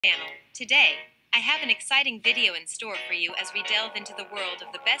Channel. Today, I have an exciting video in store for you as we delve into the world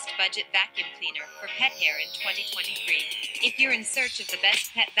of the best budget vacuum cleaner for pet hair in 2023. If you're in search of the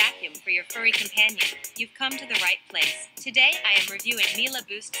best pet vacuum for your furry companion, you've come to the right place. Today, I am reviewing Miele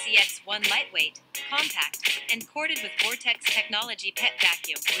Boost CX1 Lightweight, Compact, and corded with Vortex Technology Pet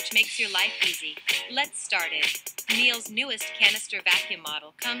Vacuum, which makes your life easy. Let's start it. Miele's newest canister vacuum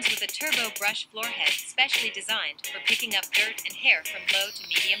model comes with a turbo brush floor head specially designed for picking up dirt and hair from low to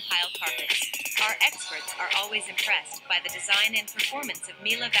medium pile carpets. Our experts are always impressed by the design and performance of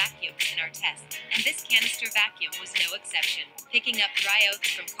Miele vacuums in our tests, and this canister vacuum was no exception, picking up dry oats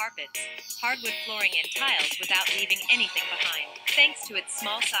from carpets, hardwood flooring and tiles without leaving anything behind. Thanks to its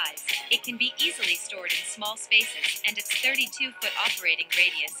small size, it can be easily stored in small spaces, and its 32-foot operating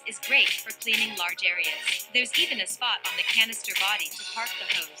radius is great for cleaning large areas. There's even a spot on the canister body to park the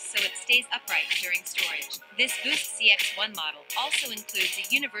hose so it stays upright during storage. This Boost CX1 model also includes a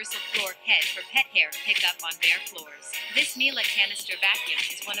universal floor head for pet hair pickup on bare floors. This Miele canister vacuum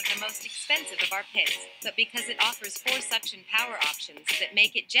is one of the most expensive of our picks, but because it offers 4 suction power options that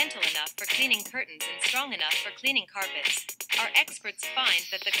make it gentle enough for cleaning curtains and strong enough for cleaning carpets, our experts find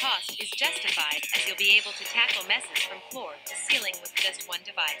that the cost is justified as you'll be able to tackle messes from floor to ceiling with just one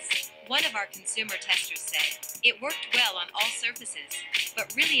device. One of our consumer testers said, "It worked well on all surfaces,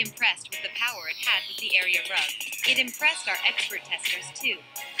 but really impressed with the power it had with the area rug." It impressed our expert testers too,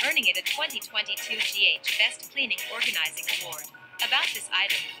 earning it a 2022 GH Best Cleaning Organizing Award. About this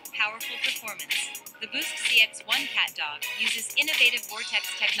item, powerful performance. The Boost CX1 Cat Dog uses innovative Vortex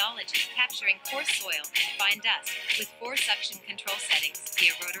technology capturing coarse soil and fine dust with 4 suction control settings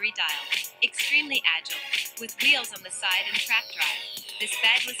via rotary dial. Extremely agile, with wheels on the side and track drive. This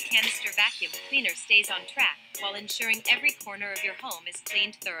bagless canister vacuum cleaner stays on track while ensuring every corner of your home is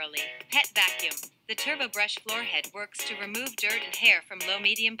cleaned thoroughly. Pet Vacuum. The Turbo Brush floor head works to remove dirt and hair from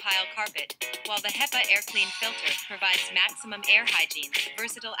low-medium pile carpet, while the HEPA Air Clean filter provides maximum air hygiene,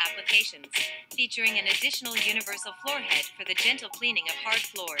 versatile applications, featuring an additional universal floor head for the gentle cleaning of hard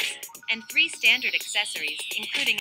floors, and 3 standard accessories, including